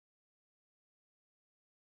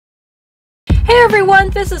Hey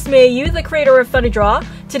everyone, this is Mei Yu, the creator of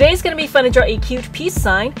Fun2draw. Today's going to be fun to draw a cute peace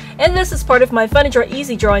sign, and this is part of my Fun2draw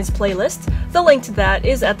Easy Drawings playlist. The link to that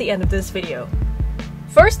is at the end of this video.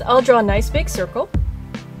 First, I'll draw a nice big circle.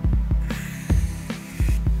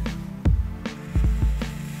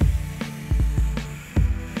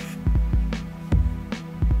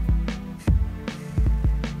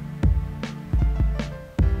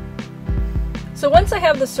 So once I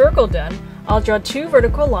have the circle done, I'll draw two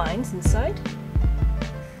vertical lines inside.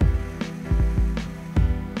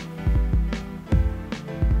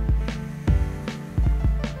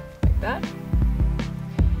 Like that.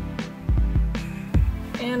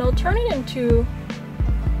 And I'll turn it into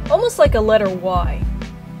almost like a letter Y.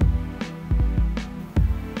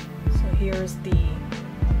 So here's the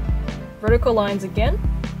vertical lines again,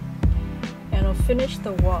 and I'll finish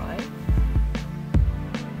the Y.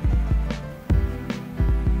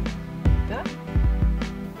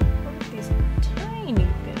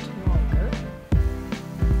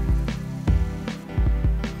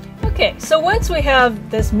 Okay, so once we have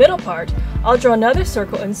this middle part, I'll draw another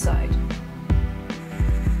circle inside.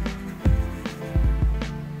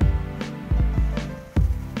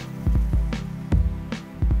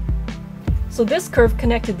 So this curve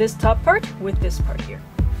connected this top part with this part here.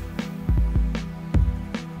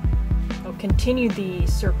 I'll continue the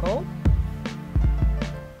circle.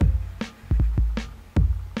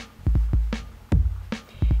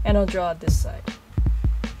 And I'll draw this side.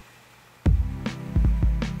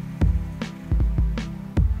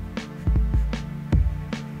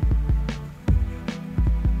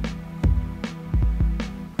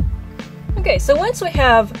 Okay, so once we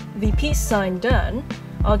have the peace sign done,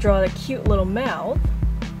 I'll draw a cute little mouth,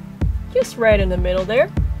 just right in the middle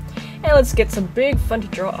there. And let's get some big fun to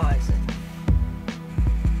draw eyes in.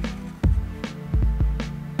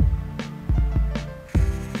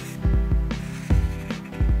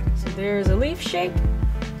 So there's a leaf shape.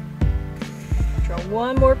 Draw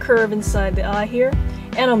one more curve inside the eye here,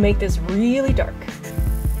 and I'll make this really dark.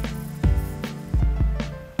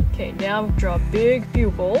 Okay, now draw a big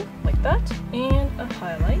pupil like that, and a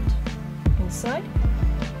highlight inside.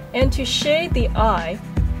 And to shade the eye,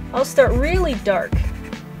 I'll start really dark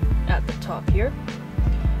at the top here.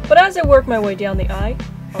 But as I work my way down the eye,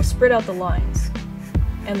 I'll spread out the lines,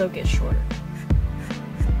 and they'll get shorter.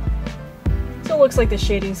 So it looks like the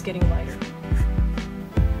shading's getting lighter.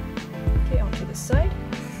 Okay, onto the side.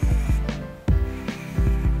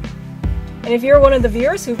 And if you're one of the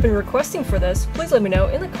viewers who've been requesting for this, please let me know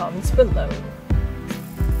in the comments below.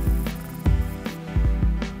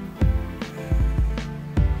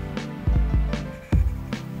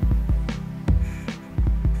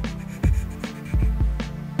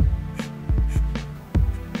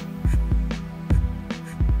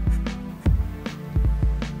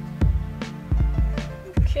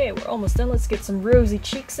 Okay, we're almost done. Let's get some rosy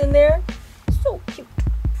cheeks in there. So cute.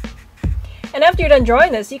 And after you're done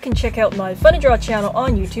drawing this, you can check out my Fun2draw channel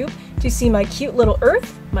on YouTube to see my cute little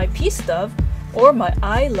earth, my peace dove, or my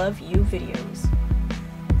I love you videos.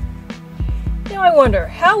 Now I wonder,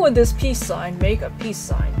 how would this peace sign make a peace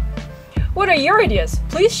sign? What are your ideas?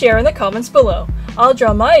 Please share in the comments below. I'll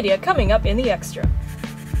draw my idea coming up in the extra.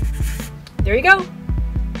 There you go.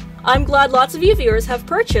 I'm glad lots of you viewers have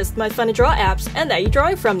purchased my Fun2draw apps and that you're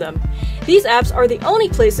drawing from them. These apps are the only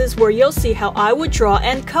places where you'll see how I would draw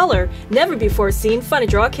and color never before seen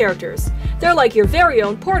Fun2draw characters. They're like your very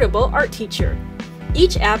own portable art teacher.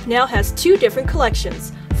 Each app now has two different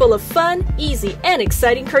collections, full of fun, easy, and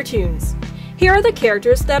exciting cartoons. Here are the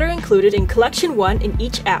characters that are included in Collection 1 in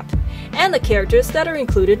each app, and the characters that are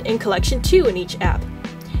included in Collection 2 in each app.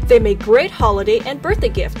 They make great holiday and birthday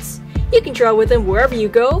gifts. You can draw with them wherever you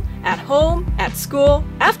go, at home, at school,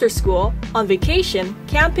 after school, on vacation,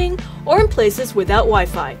 camping, or in places without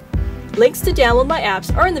Wi-Fi. Links to download my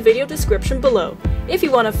apps are in the video description below. If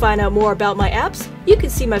you want to find out more about my apps, you can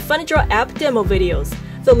see my Fun2draw app demo videos.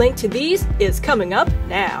 The link to these is coming up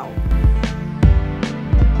now.